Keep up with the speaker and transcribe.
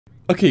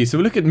Okay, so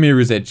we'll look at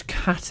Mirror's Edge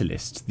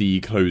Catalyst, the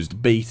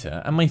closed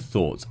beta, and my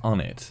thoughts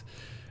on it.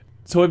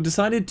 So I've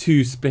decided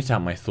to split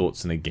out my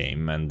thoughts on a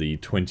game and the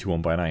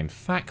 21x9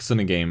 facts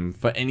on a game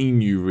for any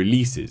new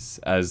releases,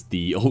 as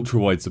the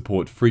ultra-wide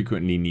support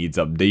frequently needs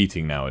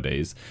updating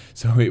nowadays,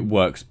 so it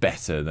works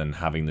better than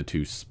having the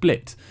two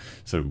split.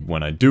 So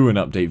when I do an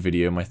update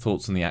video, my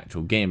thoughts on the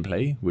actual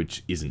gameplay,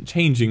 which isn't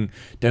changing,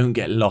 don't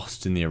get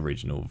lost in the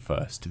original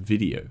first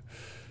video.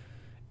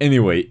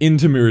 Anyway,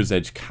 into Mirror's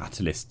Edge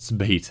Catalyst's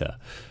beta.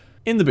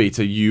 In the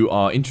beta, you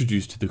are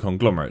introduced to the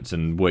conglomerate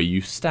and where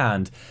you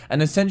stand,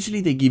 and essentially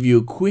they give you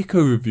a quick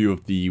overview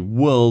of the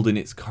world in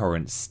its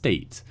current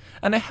state,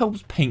 and it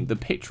helps paint the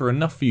picture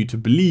enough for you to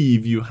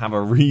believe you have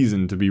a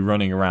reason to be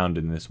running around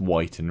in this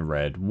white and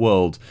red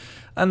world.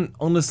 And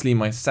honestly,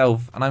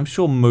 myself, and I'm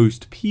sure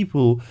most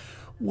people,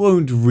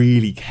 won't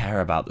really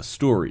care about the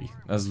story,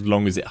 as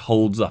long as it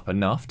holds up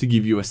enough to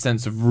give you a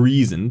sense of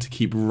reason to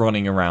keep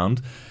running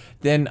around.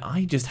 Then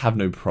I just have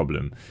no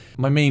problem.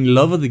 My main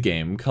love of the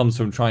game comes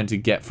from trying to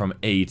get from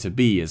A to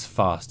B as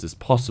fast as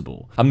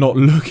possible. I'm not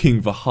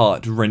looking for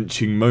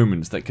heart-wrenching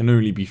moments that can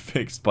only be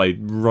fixed by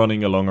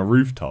running along a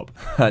rooftop.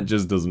 That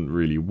just doesn't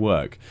really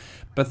work.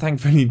 But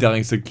thankfully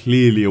DICE are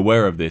clearly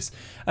aware of this,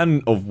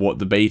 and of what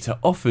the beta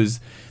offers.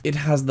 It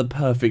has the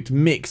perfect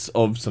mix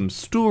of some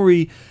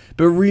story,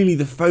 but really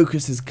the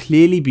focus has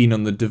clearly been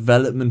on the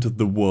development of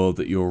the world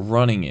that you're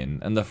running in,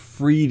 and the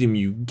freedom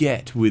you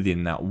get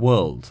within that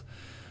world.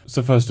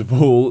 So first of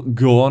all,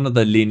 gone are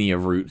the linear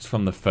routes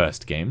from the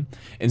first game.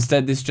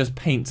 Instead, this just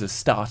paints a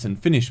start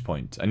and finish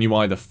point, and you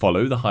either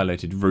follow the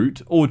highlighted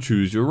route or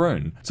choose your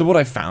own. So what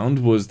I found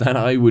was that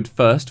I would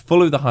first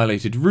follow the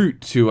highlighted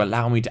route to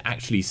allow me to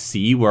actually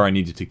see where I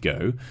needed to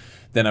go.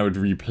 Then I would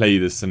replay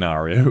the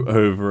scenario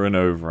over and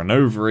over and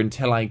over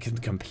until I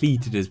could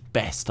complete it as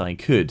best I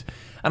could.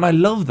 And I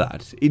love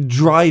that. It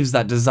drives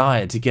that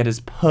desire to get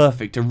as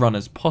perfect a run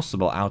as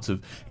possible out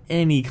of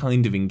any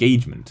kind of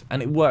engagement,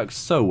 and it works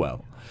so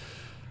well.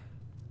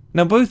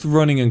 Now both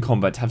running and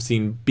combat have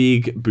seen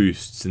big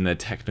boosts in their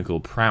technical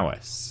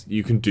prowess.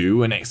 You can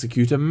do and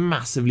execute a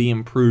massively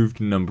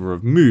improved number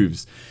of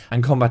moves,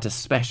 and combat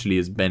especially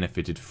has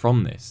benefited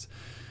from this.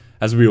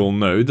 As we all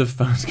know, the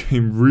first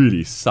game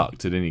really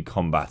sucked at any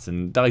combat,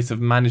 and DICE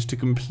have managed to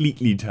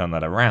completely turn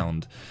that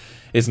around.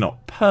 It's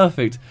not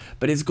perfect,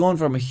 but it's gone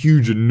from a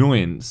huge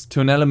annoyance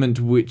to an element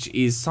which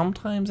is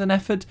sometimes an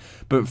effort,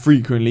 but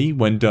frequently,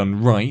 when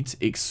done right,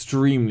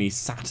 extremely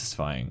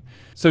satisfying.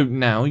 So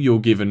now you're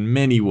given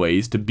many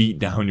ways to beat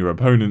down your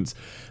opponents,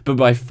 but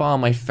by far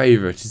my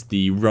favourite is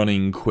the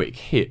running quick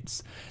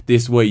hits.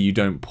 This way you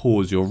don't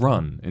pause your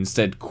run,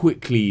 instead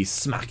quickly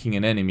smacking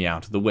an enemy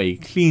out of the way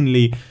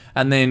cleanly,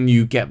 and then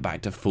you get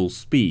back to full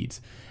speed.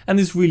 And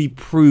this really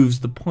proves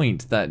the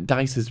point that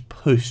DICE has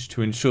pushed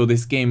to ensure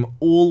this game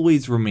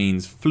always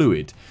remains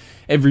fluid.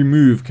 Every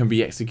move can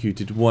be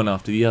executed one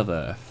after the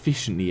other,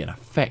 efficiently and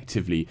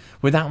effectively,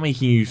 without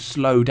making you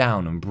slow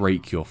down and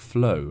break your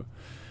flow.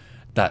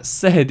 That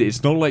said,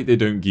 it's not like they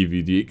don't give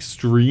you the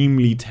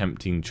extremely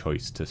tempting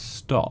choice to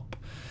stop.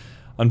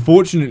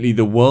 Unfortunately,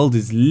 the world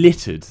is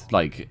littered,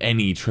 like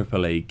any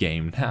AAA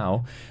game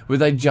now,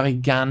 with a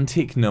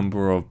gigantic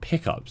number of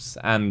pickups,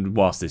 and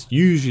whilst this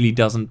usually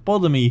doesn't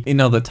bother me in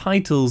other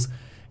titles,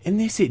 in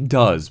this it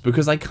does,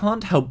 because I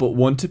can't help but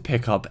want to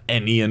pick up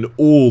any and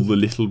all the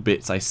little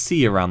bits I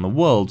see around the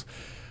world.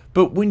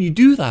 But when you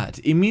do that,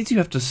 it means you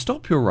have to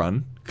stop your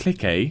run,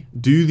 click A,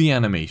 do the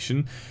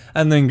animation,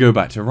 and then go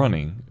back to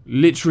running.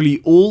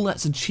 Literally all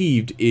that's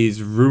achieved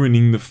is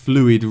ruining the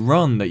fluid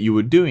run that you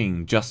were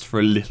doing just for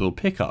a little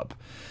pickup.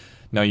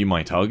 Now you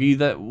might argue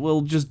that,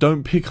 well, just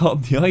don't pick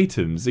up the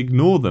items,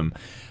 ignore them.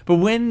 But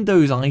when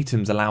those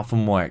items allow for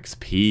more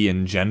XP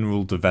and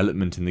general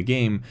development in the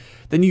game,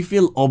 then you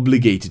feel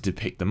obligated to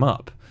pick them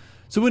up.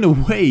 So in a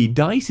way,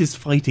 DICE is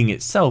fighting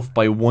itself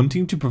by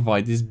wanting to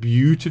provide this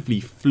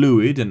beautifully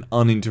fluid and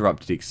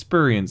uninterrupted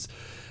experience,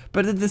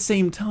 but at the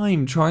same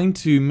time trying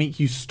to make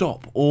you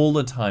stop all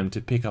the time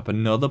to pick up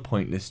another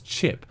pointless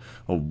chip,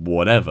 or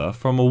whatever,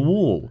 from a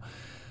wall.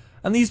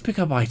 And these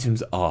pickup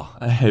items are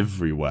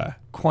everywhere,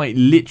 quite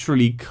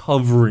literally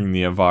covering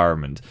the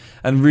environment,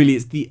 and really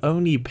it's the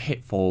only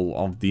pitfall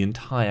of the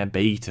entire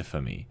beta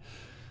for me.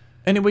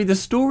 Anyway, the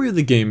story of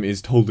the game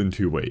is told in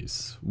two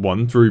ways,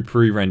 one through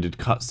pre-rendered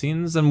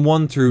cutscenes and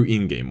one through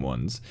in-game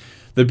ones.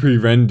 The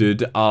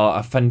pre-rendered are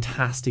a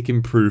fantastic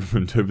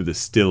improvement over the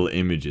still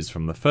images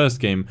from the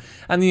first game,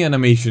 and the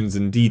animations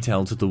and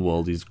detail to the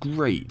world is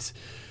great.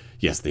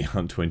 Yes, they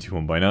aren't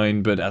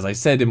 21x9, but as I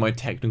said in my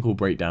technical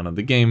breakdown of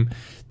the game,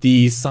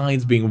 the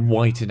sides being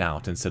whited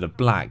out instead of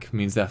black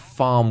means they're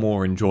far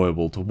more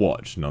enjoyable to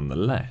watch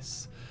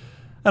nonetheless.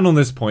 And on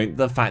this point,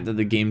 the fact that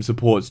the game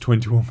supports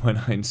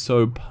 21x9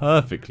 so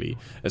perfectly,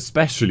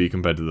 especially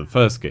compared to the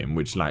first game,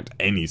 which lacked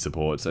any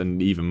support,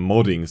 and even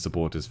modding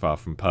support is far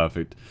from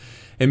perfect,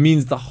 it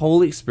means the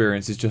whole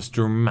experience is just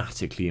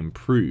dramatically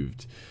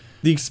improved.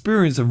 The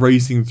experience of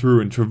racing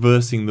through and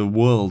traversing the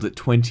world at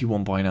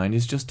 21:9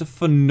 is just a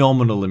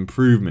phenomenal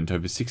improvement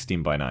over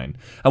 16:9,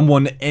 and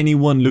one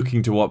anyone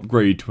looking to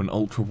upgrade to an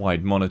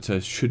ultra-wide monitor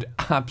should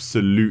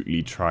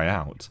absolutely try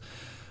out.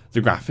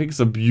 The graphics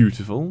are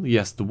beautiful.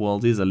 Yes, the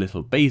world is a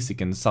little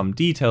basic in some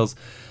details,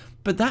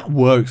 but that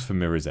works for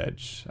Mirror's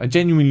Edge. I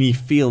genuinely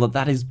feel that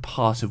that is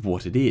part of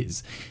what it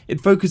is. It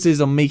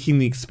focuses on making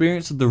the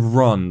experience of the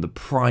run the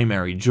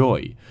primary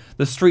joy.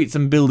 The streets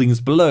and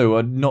buildings below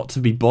are not to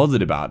be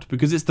bothered about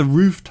because it's the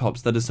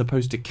rooftops that are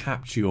supposed to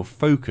capture your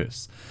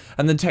focus,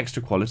 and the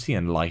texture quality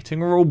and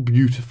lighting are all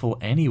beautiful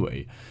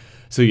anyway.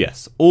 So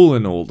yes, all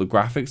in all, the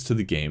graphics to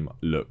the game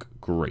look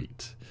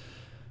great.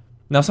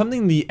 Now,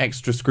 something the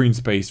extra screen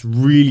space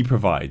really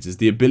provides is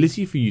the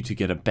ability for you to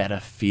get a better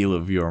feel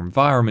of your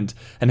environment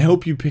and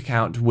help you pick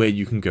out where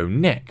you can go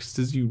next,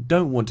 as you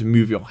don't want to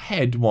move your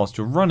head whilst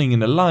you're running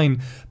in a line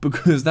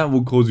because that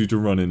will cause you to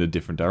run in a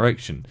different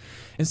direction.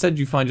 Instead,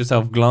 you find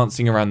yourself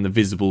glancing around the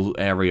visible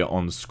area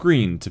on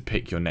screen to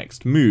pick your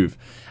next move,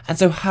 and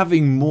so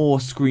having more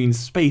screen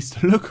space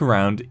to look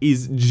around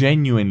is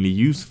genuinely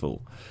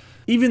useful.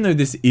 Even though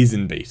this is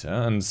in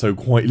beta, and so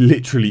quite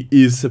literally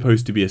is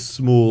supposed to be a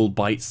small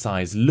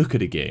bite-sized look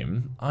at a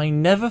game, I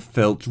never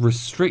felt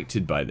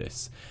restricted by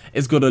this.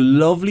 It's got a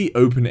lovely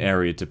open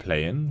area to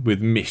play in,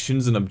 with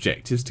missions and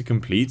objectives to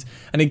complete,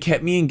 and it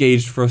kept me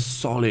engaged for a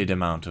solid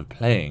amount of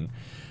playing.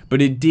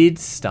 But it did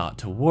start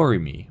to worry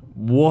me.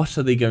 What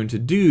are they going to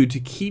do to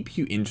keep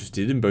you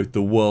interested in both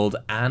the world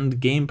and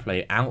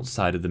gameplay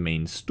outside of the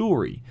main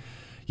story?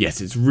 Yes,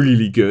 it's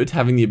really good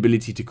having the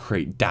ability to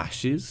create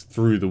dashes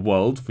through the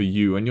world for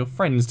you and your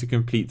friends to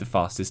complete the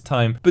fastest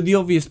time, but the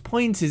obvious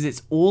point is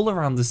it's all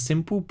around the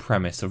simple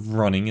premise of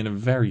running in a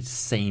very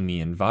samey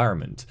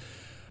environment.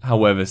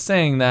 However,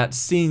 saying that,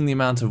 seeing the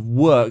amount of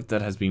work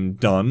that has been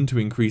done to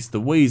increase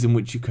the ways in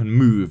which you can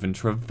move and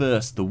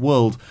traverse the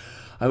world,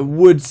 I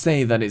would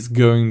say that it's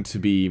going to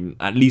be,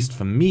 at least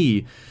for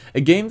me, a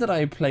game that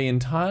I play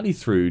entirely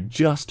through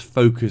just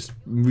focused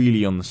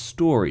really on the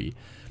story.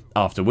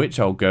 After which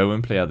I'll go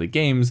and play other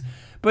games,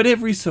 but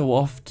every so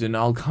often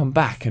I'll come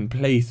back and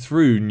play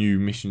through new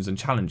missions and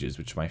challenges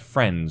which my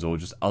friends or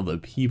just other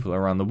people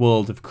around the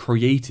world have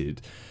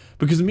created.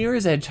 Because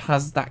Mirror's Edge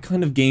has that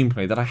kind of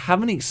gameplay that I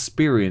haven't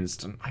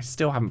experienced and I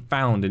still haven't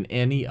found in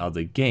any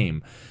other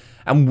game.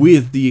 And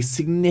with the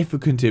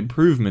significant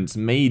improvements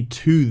made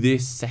to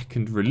this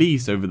second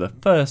release over the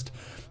first,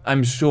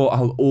 I'm sure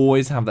I'll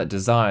always have that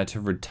desire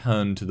to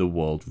return to the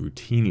world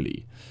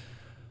routinely.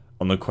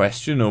 On the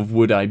question of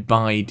would I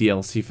buy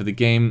DLC for the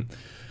game,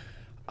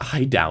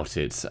 I doubt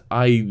it.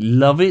 I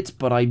love it,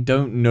 but I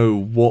don't know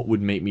what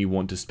would make me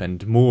want to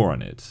spend more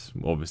on it.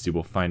 Obviously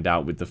we'll find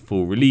out with the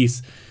full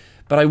release,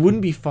 but I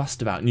wouldn't be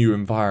fussed about new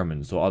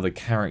environments or other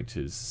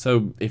characters,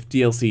 so if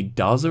DLC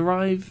does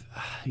arrive,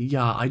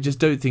 yeah, I just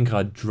don't think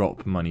I'd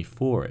drop money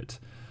for it.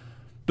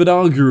 But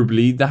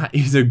arguably, that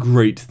is a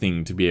great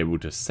thing to be able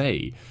to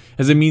say,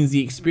 as it means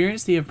the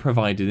experience they have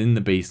provided in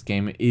the base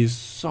game is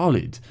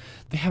solid.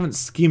 They haven't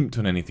skimped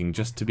on anything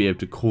just to be able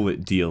to call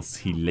it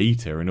DLC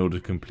later in order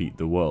to complete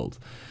the world.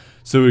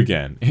 So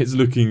again, it's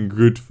looking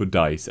good for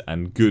DICE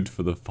and good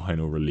for the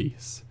final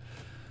release.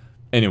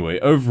 Anyway,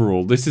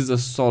 overall, this is a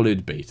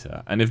solid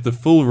beta, and if the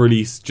full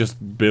release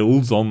just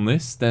builds on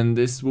this, then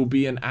this will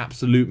be an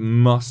absolute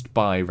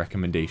must-buy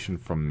recommendation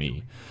from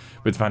me.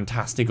 With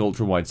fantastic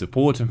ultra-wide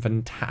support and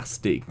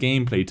fantastic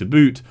gameplay to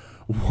boot,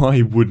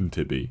 why wouldn't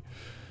it be?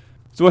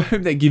 So I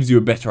hope that gives you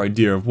a better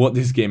idea of what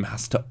this game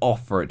has to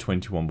offer at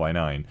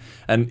 21:9,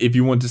 and if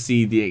you want to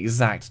see the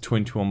exact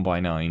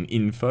 21:9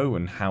 info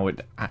and how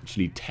it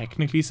actually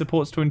technically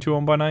supports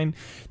 21:9,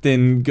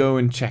 then go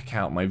and check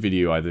out my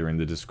video either in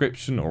the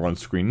description or on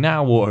screen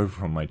now or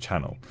over on my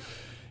channel.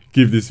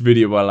 Give this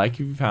video a like if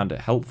you found it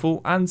helpful,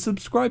 and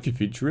subscribe for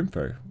future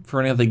info. For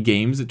any other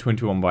games at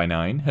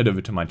 21:9, head over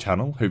to my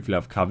channel, hopefully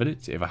I've covered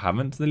it. If I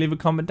haven't, then leave a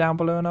comment down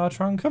below and I'll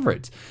try and cover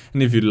it.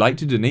 And if you'd like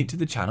to donate to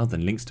the channel,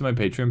 then links to my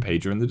Patreon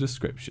page are in the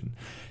description.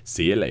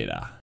 See you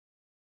later.